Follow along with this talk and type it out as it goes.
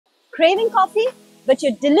craving coffee, but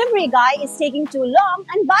your delivery guy is taking too long,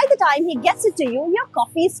 and by the time he gets it to you, your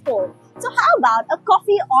coffee is cold. So how about a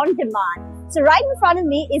coffee on demand? So right in front of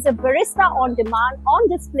me is a barista on demand on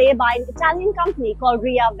display by an Italian company called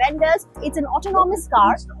Reema Vendors. It's an autonomous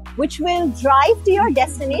car which will drive to your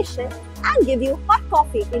destination and give you hot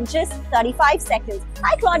coffee in just 35 seconds.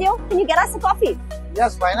 Hi Claudio, can you get us a coffee?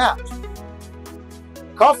 Yes, why not?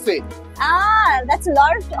 Coffee. Ah, that's a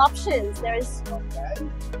lot of options. There's... Okay.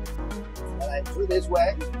 When I do this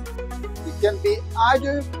way, it can be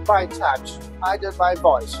either by touch, either by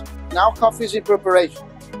voice. Now coffee is in preparation.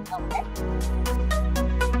 Okay.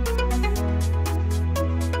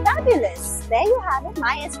 Fabulous. There you have it,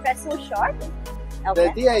 my espresso shot. Okay. The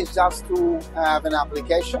idea is just to have an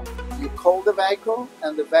application. You call the vehicle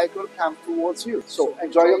and the vehicle comes towards you. So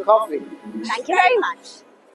enjoy your coffee. Thank you very much.